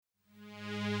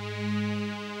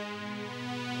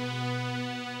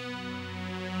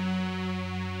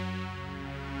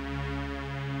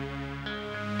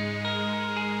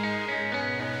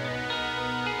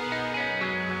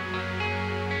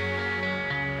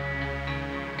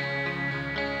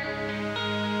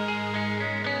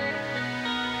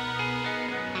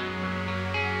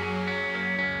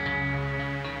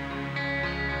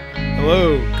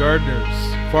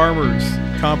gardeners, farmers,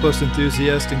 compost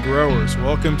enthusiasts, and growers.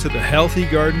 Welcome to the Healthy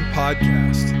Garden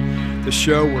Podcast, the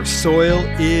show where soil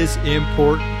is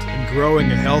important and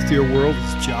growing a healthier world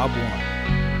is job one.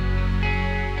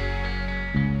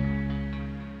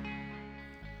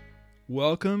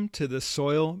 Welcome to the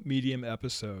Soil Medium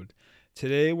episode.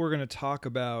 Today we're going to talk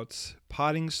about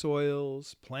potting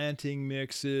soils, planting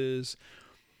mixes,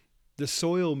 the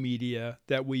soil media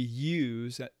that we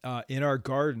use in our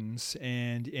gardens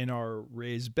and in our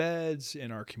raised beds,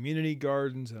 in our community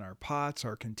gardens, in our pots,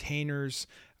 our containers.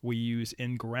 We use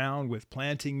in ground with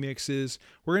planting mixes.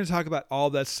 We're going to talk about all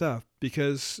that stuff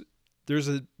because there's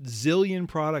a zillion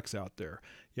products out there.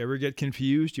 You ever get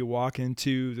confused? You walk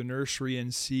into the nursery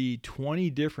and see 20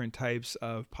 different types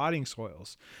of potting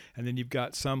soils. And then you've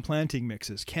got some planting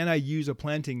mixes. Can I use a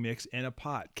planting mix in a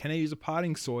pot? Can I use a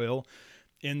potting soil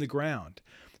in the ground?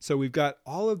 So we've got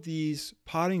all of these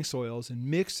potting soils and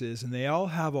mixes, and they all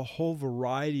have a whole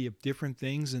variety of different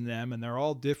things in them, and they're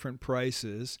all different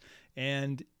prices.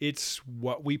 And it's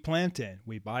what we plant in.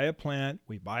 We buy a plant,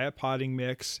 we buy a potting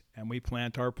mix, and we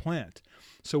plant our plant.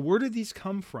 So where did these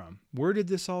come from? Where did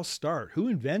this all start? Who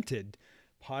invented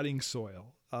potting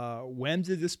soil? When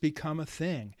did this become a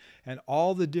thing? And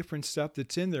all the different stuff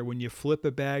that's in there. When you flip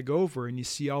a bag over and you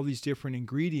see all these different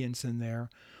ingredients in there,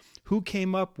 who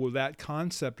came up with that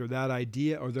concept or that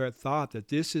idea or that thought that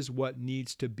this is what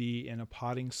needs to be in a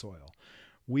potting soil?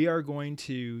 We are going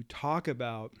to talk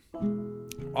about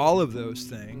all of those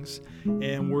things,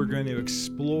 and we're going to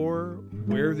explore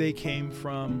where they came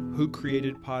from, who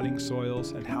created potting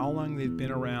soils, and how long they've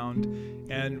been around,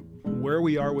 and where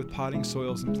we are with potting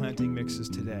soils and planting mixes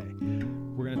today.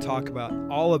 We're going to talk about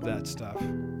all of that stuff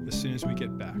as soon as we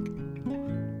get back.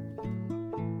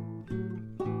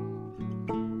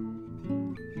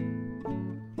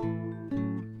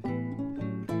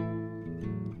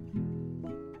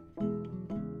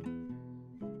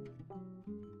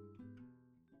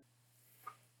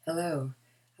 Hello,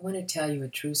 I want to tell you a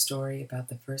true story about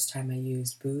the first time I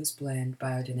used Boo's Blend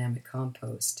Biodynamic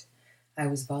Compost. I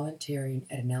was volunteering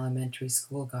at an elementary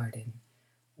school garden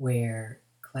where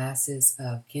classes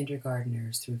of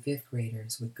kindergartners through fifth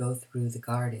graders would go through the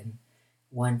garden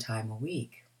one time a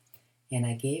week. And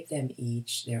I gave them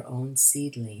each their own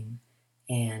seedling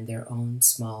and their own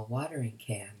small watering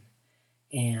can.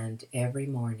 And every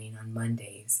morning on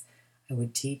Mondays, I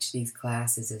would teach these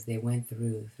classes as they went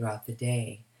throughout the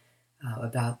day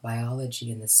about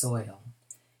biology in the soil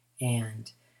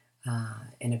and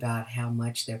about how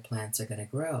much their plants are going to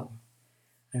grow.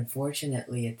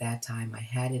 Unfortunately, at that time, I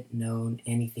hadn't known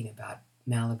anything about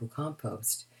Malibu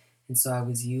compost, and so I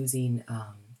was using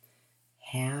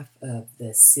half of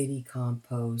the city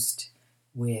compost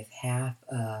with half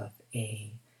of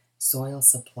a soil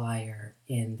supplier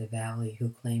in the valley who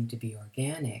claimed to be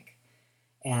organic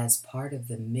as part of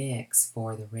the mix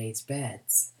for the raised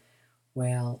beds.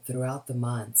 Well, throughout the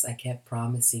months, I kept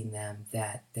promising them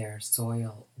that their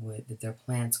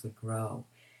plants would grow.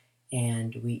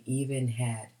 And we even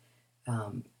had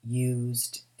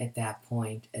used, at that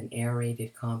point, an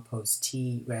aerated compost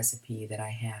tea recipe that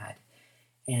I had.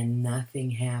 And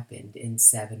nothing happened in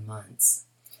 7 months.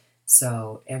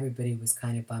 So everybody was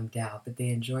kind of bummed out, but they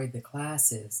enjoyed the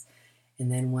classes.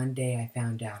 And then one day I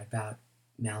found out about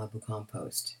Malibu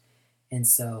compost. And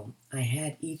so I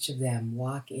had each of them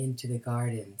walk into the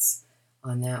gardens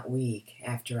on that week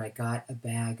after I got a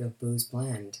bag of Boo's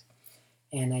Blend.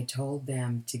 And I told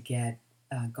them to get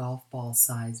a golf ball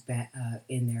size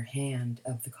in their hand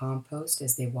of the compost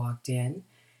as they walked in,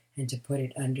 and to put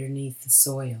it underneath the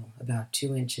soil about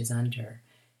 2 inches under,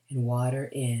 and water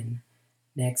in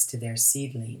next to their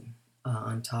seedling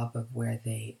on top of where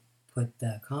they put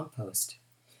the compost.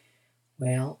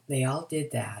 Well, they all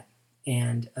did that.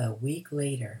 And a week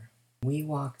later, we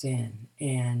walked in,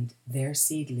 and their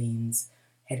seedlings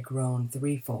had grown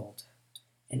threefold.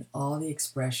 And all the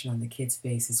expression on the kids'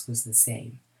 faces was the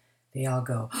same. They all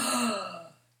go,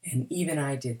 and even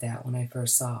I did that when I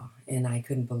first saw, and I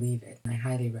couldn't believe it. I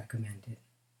highly recommend it.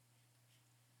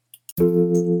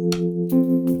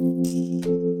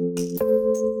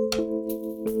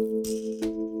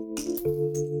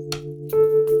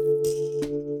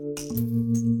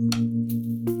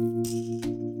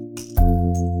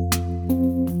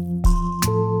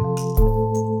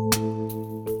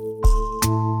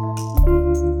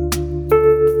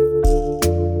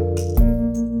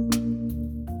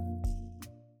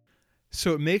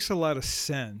 So it makes a lot of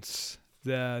sense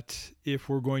that if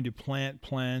we're going to plant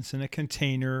plants in a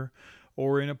container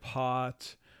or in a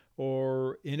pot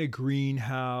or in a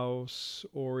greenhouse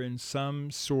or in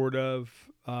some sort of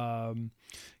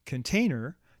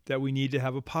container, that we need to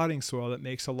have a potting soil that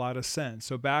makes a lot of sense.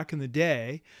 So back in the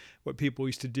day, what people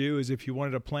used to do is if you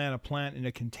wanted to plant a plant in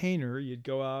a container, you'd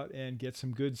go out and get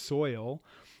some good soil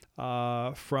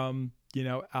from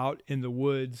out in the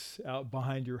woods, out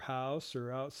behind your house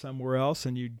or out somewhere else,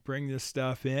 and you'd bring this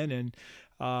stuff in and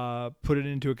put it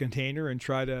into a container and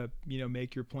try to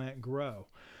make your plant grow.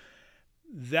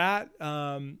 That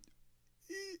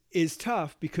is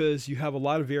tough because you have a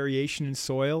lot of variation in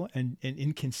soil and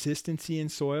inconsistency in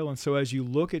soil. And so as you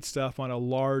look at stuff on a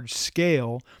large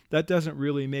scale, that doesn't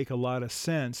really make a lot of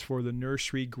sense for the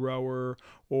nursery grower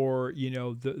or,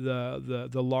 the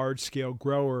large scale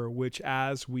grower, which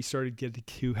as we started getting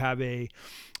to have a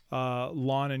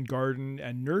lawn and garden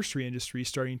and nursery industry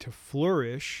starting to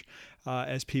flourish,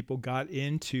 as people got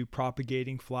into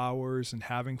propagating flowers and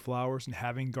having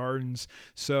gardens.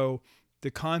 So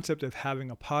the concept of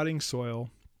having a potting soil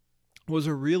was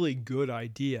a really good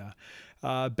idea.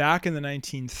 Back in the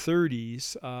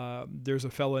 1930s, there's a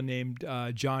fellow named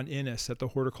John Innes at the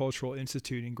Horticultural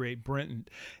Institute in Great Britain,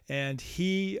 and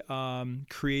he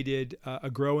created a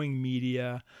growing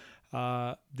media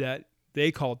that they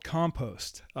called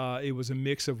compost. It was a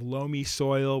mix of loamy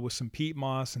soil with some peat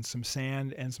moss and some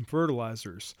sand and some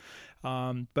fertilizers.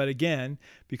 But again,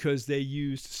 because they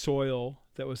used soil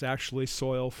that was actually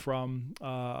soil from,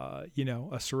 a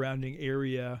surrounding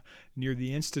area near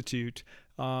the Institute,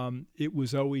 it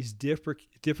was always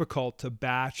difficult to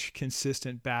batch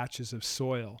consistent batches of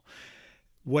soil.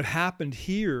 What happened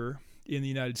here in the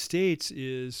United States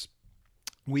is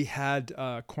we had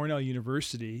Cornell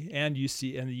University and the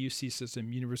UC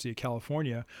system, University of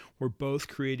California, were both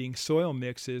creating soil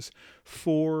mixes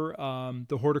for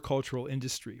the horticultural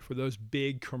industry, for those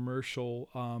big commercial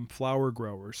flower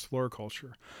growers,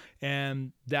 floriculture.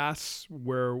 And that's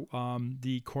where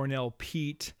the Cornell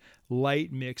peat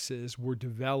light mixes were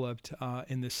developed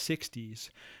in the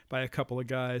 60s by a couple of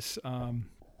guys,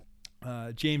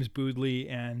 James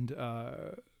Boodley and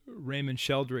Raymond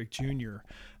Sheldrake Jr.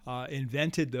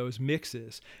 Invented those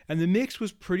mixes. And the mix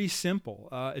was pretty simple.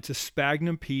 It's a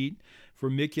sphagnum peat,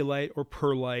 vermiculite or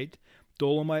perlite,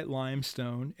 dolomite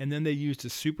limestone, and then they used a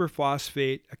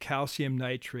superphosphate, a calcium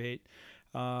nitrate,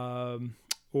 and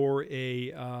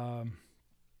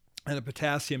a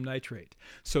potassium nitrate.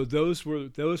 So those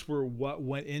were what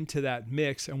went into that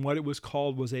mix, and what it was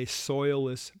called was a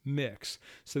soilless mix.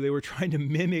 So they were trying to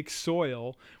mimic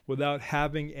soil without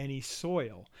having any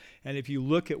soil. And if you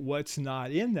look at what's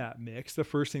not in that mix, the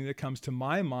first thing that comes to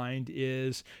my mind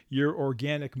is your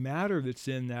organic matter that's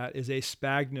in that is a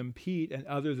sphagnum peat, and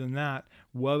other than that,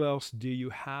 what else do you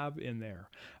have in there?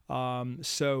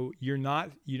 So you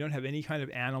don't have any kind of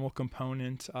animal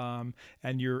component,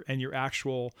 and your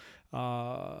actual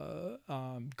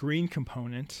green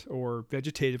component or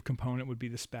vegetative component would be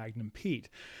the sphagnum peat.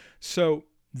 So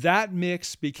that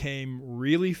mix became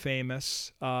really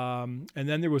famous. And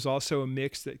then there was also a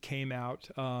mix that came out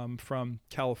from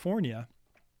California,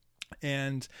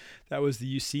 and that was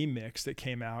the UC mix that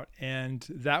came out. And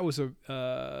that was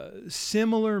a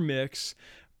similar mix.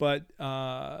 But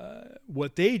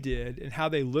what they did and how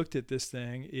they looked at this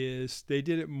thing is they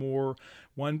did it more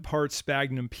 1 part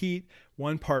sphagnum peat,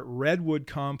 1 part redwood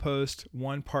compost,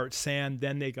 1 part sand.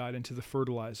 Then they got into the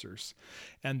fertilizers.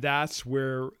 And that's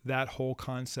where that whole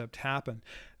concept happened.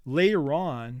 Later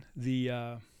on,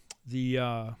 the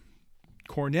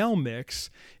Cornell mix,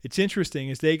 it's interesting,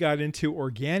 is they got into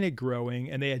organic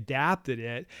growing and they adapted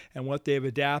it. And what they've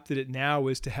adapted it now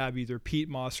is to have either peat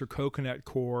moss or coconut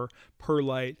coir,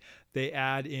 perlite. They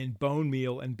add in bone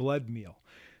meal and blood meal.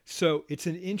 So it's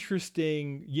an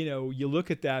interesting, you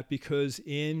look at that because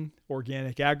in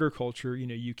organic agriculture,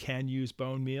 you can use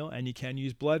bone meal and you can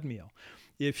use blood meal.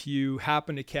 If you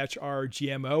happen to catch our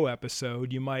GMO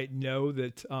episode, you might know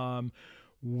that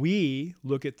we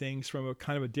look at things from a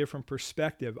kind of a different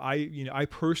perspective. I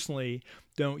personally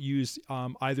don't use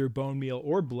either bone meal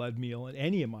or blood meal in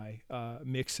any of my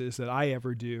mixes that I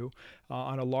ever do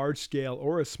on a large scale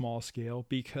or a small scale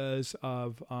because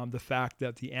of the fact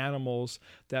that the animals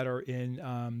that are in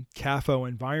CAFO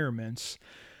environments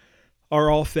are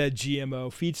all fed GMO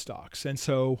feedstocks. And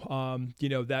so,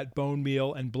 that bone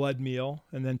meal and blood meal,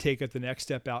 and then take it the next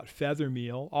step out, feather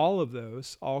meal, all of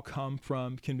those all come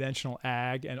from conventional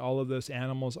ag, and all of those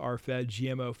animals are fed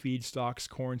GMO feedstocks,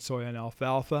 corn, soy, and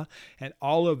alfalfa, and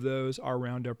all of those are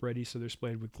Roundup ready, so they're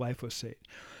sprayed with glyphosate.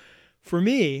 For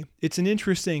me, it's an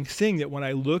interesting thing that when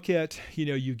I look at,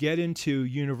 you get into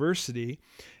university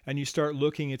and you start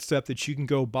looking at stuff that you can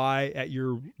go buy at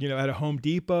at a Home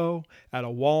Depot, at a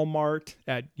Walmart,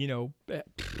 at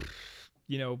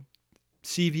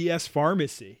CVS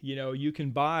pharmacy. You can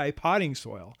buy potting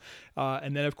soil,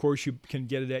 and then of course you can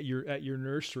get it at your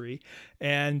nursery,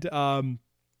 and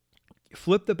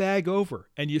flip the bag over,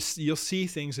 and you'll see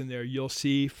things in there. You'll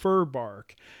see fir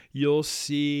bark. You'll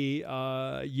see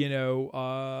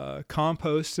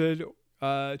composted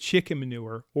chicken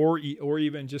manure, or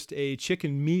even just a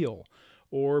chicken meal,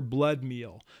 or blood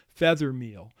meal, feather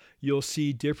meal. You'll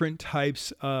see different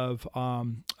types of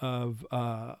limestone,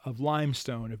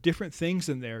 of different things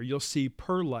in there. You'll see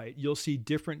perlite. You'll see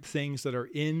different things that are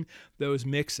in those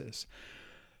mixes.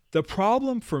 The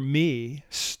problem for me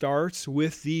starts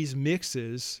with these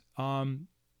mixes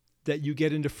that you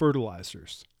get into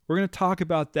fertilizers. We're going to talk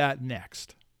about that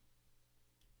next.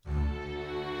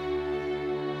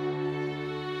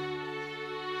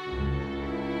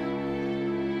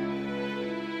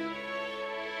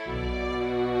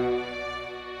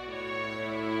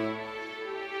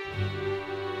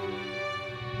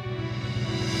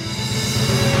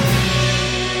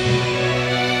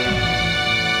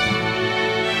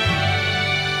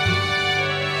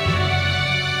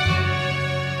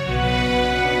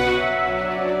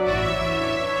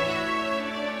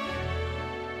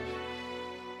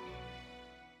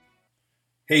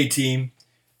 Hey team,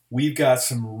 we've got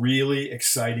some really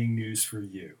exciting news for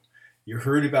you. You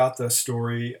heard about the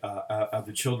story of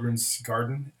the children's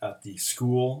garden at the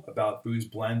school about Booz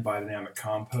Blend Biodynamic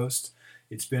Compost.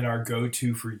 It's been our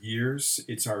go-to for years.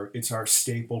 It's our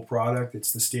staple product.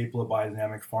 It's the staple of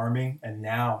biodynamic farming. And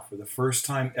now, for the first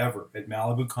time ever, at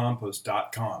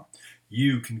MalibuCompost.com,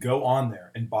 you can go on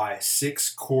there and buy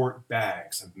 6-quart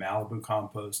bags of Malibu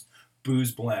Compost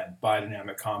Booz Blend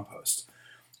Biodynamic Compost.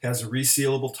 It has a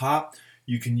resealable top.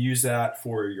 You can use that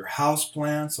for your house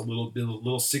plants, a little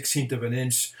 1/16 of an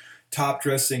inch top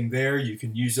dressing there. You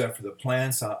can use that for the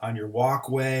plants on your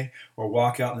walkway, or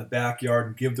walk out in the backyard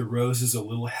and give the roses a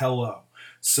little hello.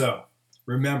 So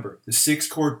remember, the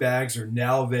 6-quart bags are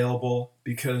now available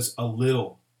because a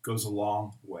little goes a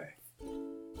long way.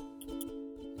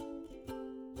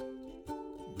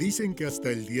 Dicen que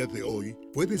hasta el día de hoy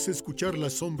puedes escuchar la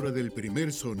sombra del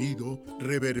primer sonido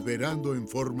reverberando en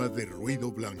forma de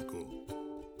ruido blanco.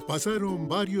 Pasaron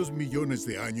varios millones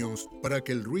de años para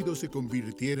que el ruido se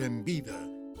convirtiera en vida,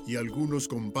 y algunos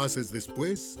compases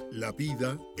después, la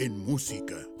vida en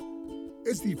música.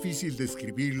 Es difícil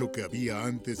describir lo que había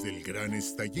antes del gran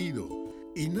estallido,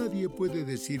 y nadie puede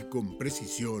decir con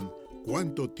precisión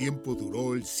cuánto tiempo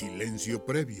duró el silencio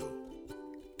previo.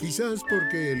 Quizás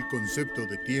porque el concepto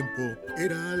de tiempo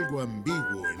era algo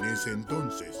ambiguo en ese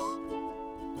entonces.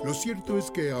 Lo cierto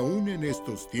es que aún en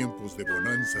estos tiempos de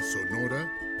bonanza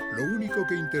sonora, lo único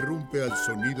que interrumpe al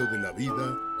sonido de la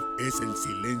vida es el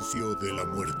silencio de la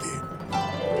muerte.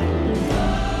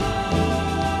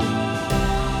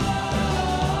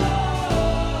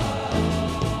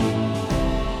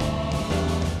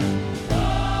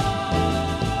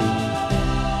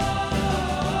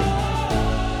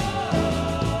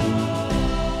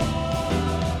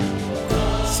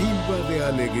 De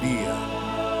alegría,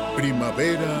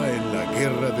 primavera en la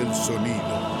guerra del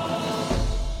sonido.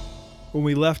 When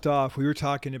we left off, we were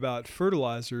talking about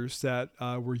fertilizers that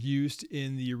were used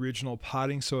in the original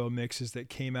potting soil mixes that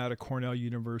came out of Cornell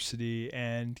University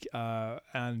and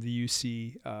the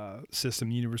UC system,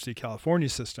 the University of California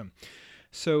system.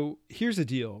 So here's the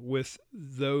deal with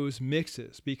those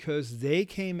mixes. Because they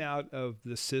came out of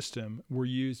the system, were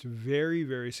used very,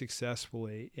 very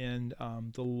successfully in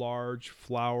the large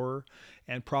flower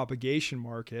and propagation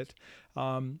market.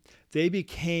 They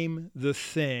became the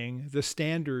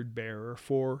standard bearer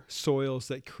for soils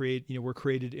that were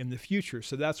created in the future.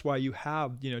 So that's why you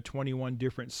have 21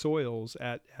 different soils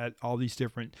at all these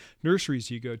different nurseries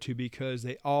you go to, because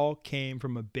they all came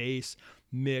from a base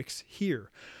mix here.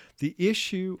 The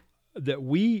issue that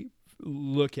we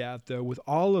look at, though, with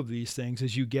all of these things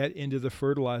is you get into the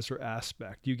fertilizer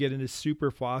aspect. You get into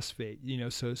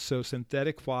superphosphate, so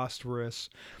synthetic phosphorus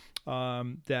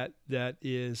that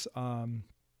is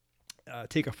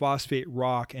take a phosphate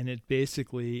rock and it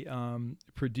basically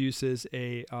produces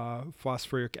a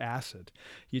phosphoric acid.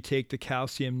 You take the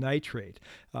calcium nitrate,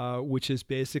 which is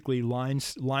basically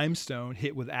limestone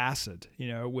hit with acid,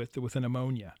 with an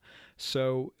ammonia.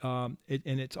 So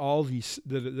it's all these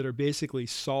that are basically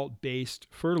salt-based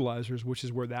fertilizers, which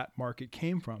is where that market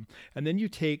came from. And then you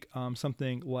take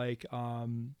something like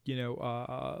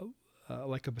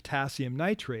like a potassium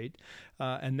nitrate,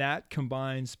 and that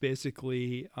combines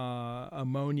basically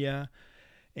ammonia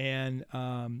and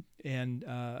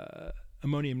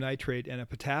ammonium nitrate and a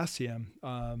potassium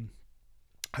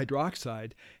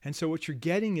hydroxide. And so what you're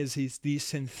getting is these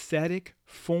synthetic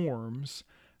forms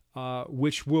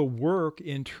which will work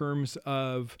in terms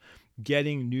of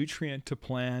getting nutrient to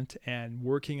plant and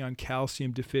working on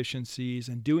calcium deficiencies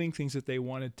and doing things that they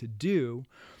wanted to do.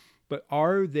 But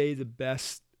are they the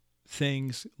best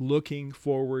things looking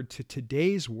forward to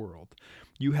today's world?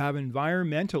 You have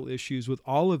environmental issues with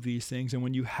all of these things. And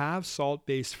when you have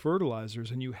salt-based fertilizers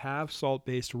and you have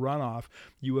salt-based runoff,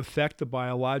 you affect the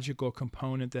biological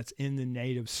component that's in the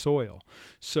native soil.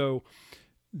 So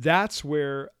that's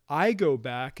where I go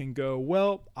back and go,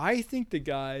 well, I think the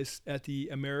guys at the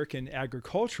American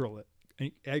Agriculturist,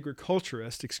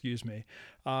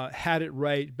 had it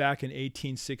right back in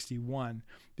 1861,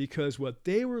 because what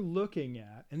they were looking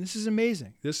at, and this is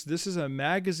amazing, this is a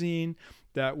magazine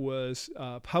that was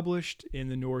published in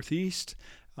the Northeast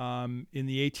in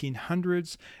the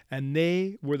 1800s, and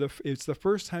it's the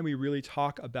first time we really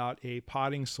talk about a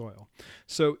potting soil.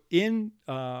 So on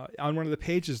one of the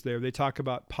pages there, they talk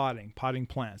about potting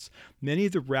plants. Many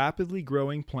of the rapidly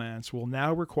growing plants will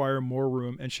now require more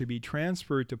room and should be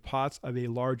transferred to pots of a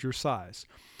larger size.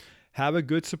 Have a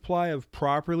good supply of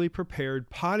properly prepared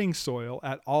potting soil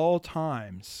at all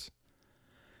times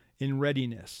in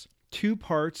readiness. 2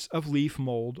 parts of leaf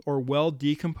mold or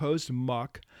well-decomposed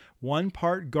muck, 1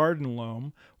 part garden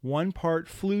loam, 1 part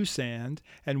flue sand,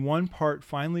 and 1 part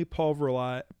finely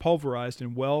pulverized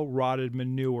and well-rotted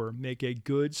manure make a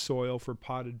good soil for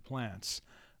potted plants.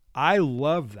 I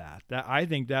love that. I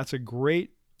think that's a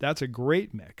great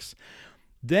mix.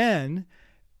 Then,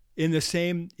 in the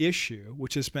same issue,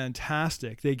 which is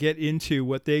fantastic, they get into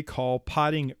what they call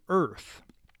potting earth.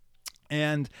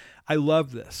 And I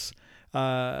love this.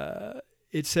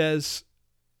 It says,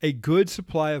 a good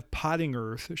supply of potting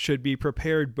earth should be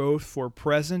prepared both for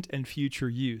present and future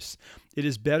use. It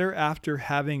is better after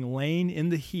having lain in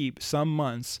the heap some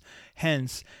months.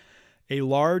 Hence, a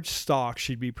large stock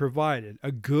should be provided.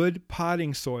 A good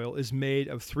potting soil is made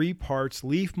of 3 parts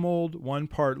leaf mold, 1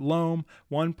 part loam,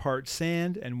 1 part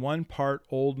sand, and 1 part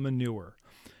old manure.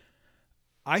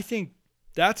 I think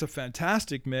that's a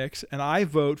fantastic mix, and I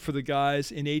vote for the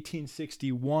guys in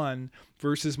 1861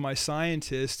 versus my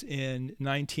scientists in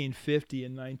 1950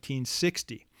 and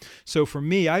 1960. So for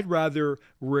me, I'd rather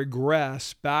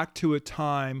regress back to a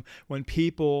time when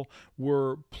people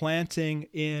were planting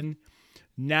in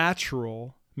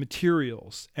natural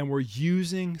materials and were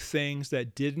using things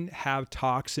that didn't have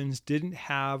toxins, didn't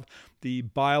have the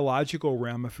biological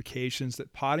ramifications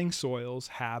that potting soils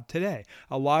have today.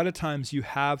 A lot of times you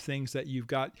have things that you've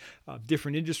got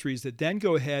different industries that then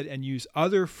go ahead and use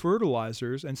other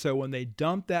fertilizers. And so when they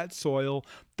dump that soil,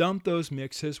 dump those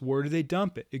mixes, where do they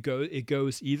dump it? It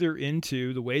goes either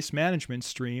into the waste management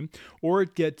stream or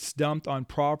it gets dumped on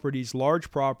properties,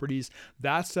 large properties.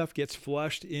 That stuff gets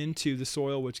flushed into the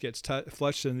soil, which gets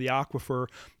flushed in the aquifer.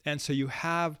 And so you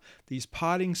have these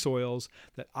potting soils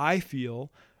that I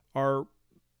feel are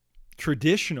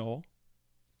traditional,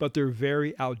 but they're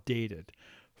very outdated.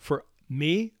 For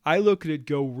me, I look at it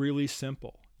go really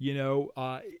simple,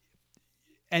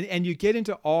 and you get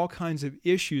into all kinds of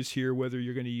issues here, whether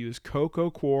you're going to use coco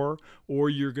coir or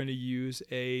you're going to use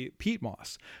a peat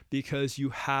moss, because you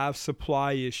have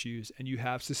supply issues and you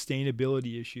have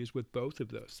sustainability issues with both of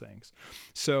those things.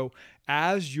 So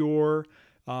as you're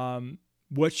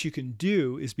what you can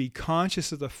do is be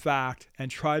conscious of the fact and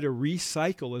try to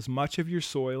recycle as much of your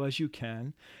soil as you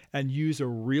can and use a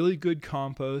really good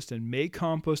compost and make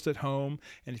compost at home.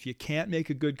 And if you can't make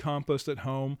a good compost at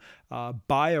home,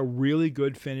 buy a really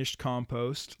good finished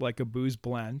compost like a Booz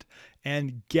Blend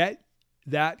and get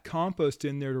that compost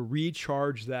in there to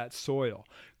recharge that soil.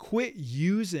 Quit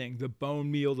using the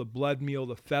bone meal, the blood meal,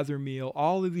 the feather meal,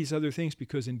 all of these other things,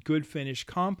 because in good finished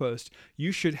compost,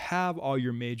 you should have all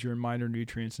your major and minor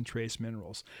nutrients and trace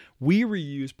minerals. We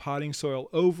reuse potting soil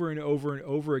over and over and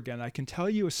over again. I can tell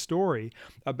you a story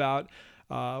about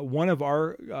one of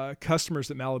our customers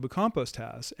that Malibu Compost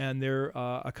has, and they're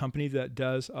a company that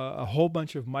does a whole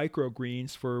bunch of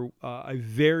microgreens for a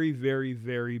very, very,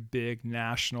 very big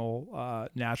national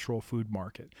natural food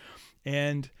market.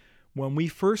 And when we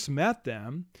first met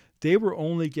them, they were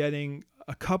only getting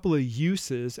a couple of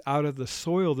uses out of the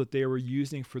soil that they were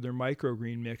using for their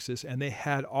microgreen mixes, and they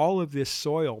had all of this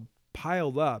soil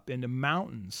piled up into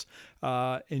mountains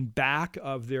in back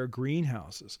of their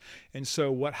greenhouses. And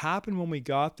so what happened when we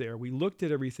got there, we looked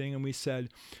at everything and we said,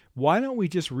 why don't we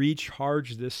just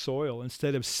recharge this soil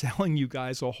instead of selling you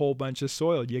guys a whole bunch of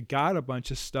soil? You got a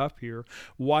bunch of stuff here.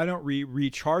 Why don't we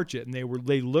recharge it? And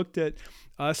they looked at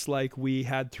us like we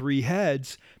had three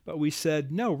heads, but we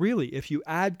said, no, really, if you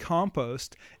add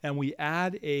compost and we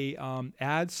add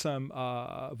some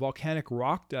volcanic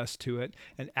rock dust to it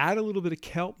and add a little bit of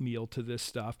kelp meal to this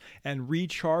stuff and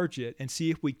recharge it and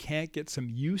see if we can't get some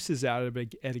uses out of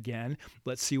it again,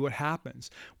 let's see what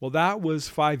happens. Well, that was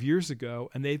 5 years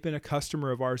ago, and they've been a customer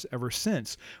of ours ever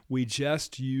since. We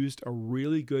just used a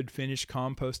really good finished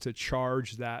compost to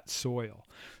charge that soil.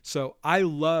 So I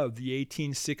love the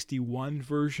 1861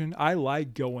 version. I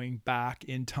like going back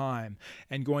in time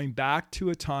and going back to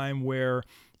a time where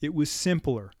it was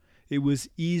simpler. It was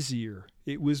easier.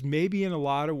 It was maybe in a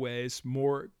lot of ways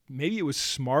maybe it was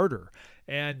smarter,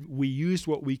 and we used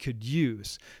what we could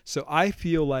use. So I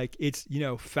feel like it's,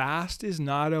 fast is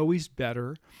not always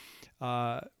better.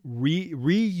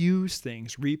 Reuse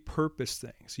things, repurpose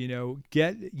things,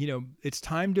 it's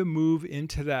time to move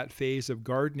into that phase of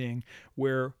gardening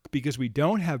where, because we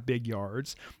don't have big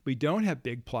yards, we don't have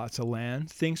big plots of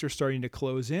land, things are starting to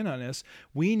close in on us.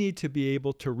 We need to be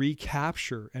able to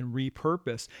recapture and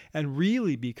repurpose and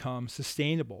really become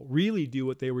sustainable, really do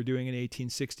what they were doing in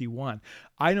 1861.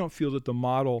 I don't feel that the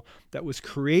model that was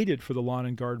created for the lawn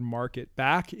and garden market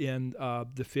back in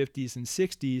the 50s and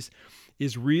 60s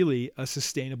is really a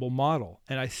sustainable model.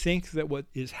 And I think that what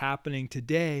is happening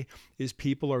today is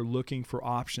people are looking for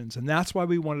options. And that's why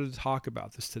we wanted to talk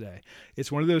about this today.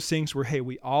 It's one of those things where, hey,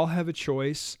 we all have a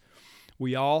choice.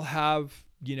 We all have,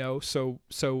 so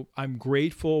I'm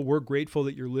grateful. We're grateful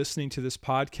that you're listening to this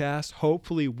podcast.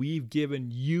 Hopefully we've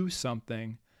given you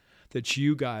something that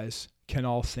you guys can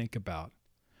all think about.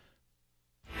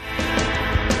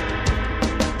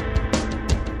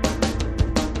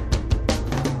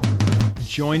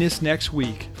 Join us next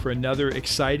week for another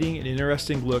exciting and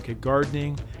interesting look at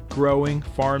gardening, growing,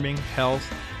 farming, health,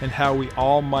 and how we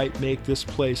all might make this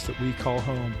place that we call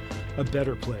home a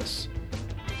better place.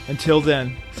 Until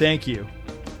then, thank you,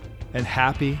 and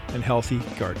happy and healthy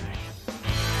gardening.